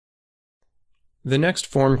The next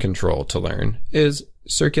form control to learn is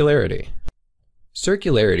circularity.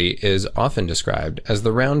 Circularity is often described as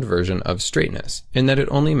the round version of straightness in that it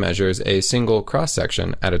only measures a single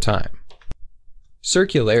cross-section at a time.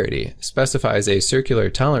 Circularity specifies a circular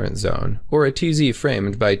tolerance zone or a TZ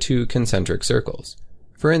framed by two concentric circles.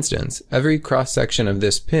 For instance, every cross-section of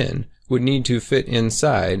this pin would need to fit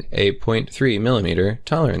inside a 0.3 mm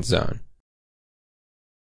tolerance zone.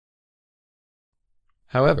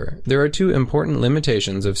 However, there are two important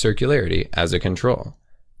limitations of circularity as a control.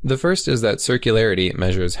 The first is that circularity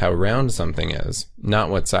measures how round something is, not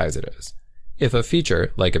what size it is. If a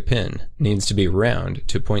feature, like a pin, needs to be round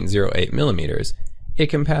to 0.08 millimeters, it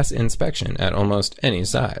can pass inspection at almost any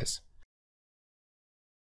size.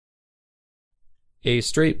 A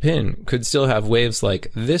straight pin could still have waves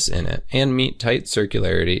like this in it and meet tight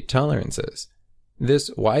circularity tolerances.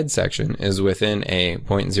 This wide section is within a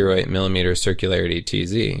 0.08 millimeter circularity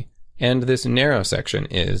TZ, and this narrow section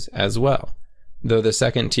is as well, though the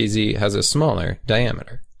second TZ has a smaller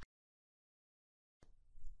diameter.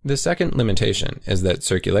 The second limitation is that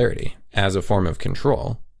circularity, as a form of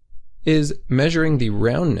control, is measuring the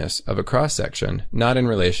roundness of a cross-section, not in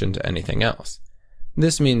relation to anything else.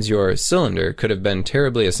 This means your cylinder could have been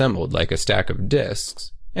terribly assembled like a stack of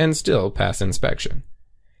discs and still pass inspection.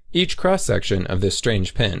 Each cross-section of this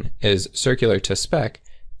strange pin is circular to spec,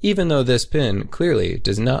 even though this pin clearly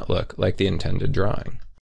does not look like the intended drawing.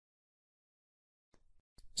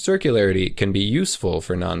 Circularity can be useful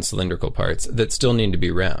for non-cylindrical parts that still need to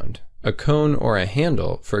be round. A cone or a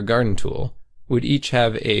handle for a garden tool would each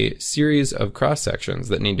have a series of cross-sections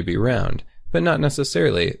that need to be round, but not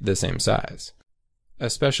necessarily the same size. A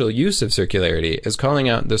special use of circularity is calling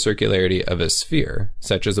out the circularity of a sphere,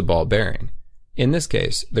 such as a ball bearing. In this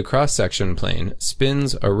case, the cross-section plane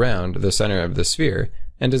spins around the center of the sphere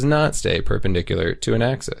and does not stay perpendicular to an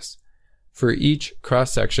axis. For each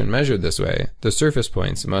cross-section measured this way, the surface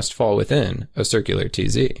points must fall within a circular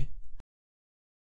TZ.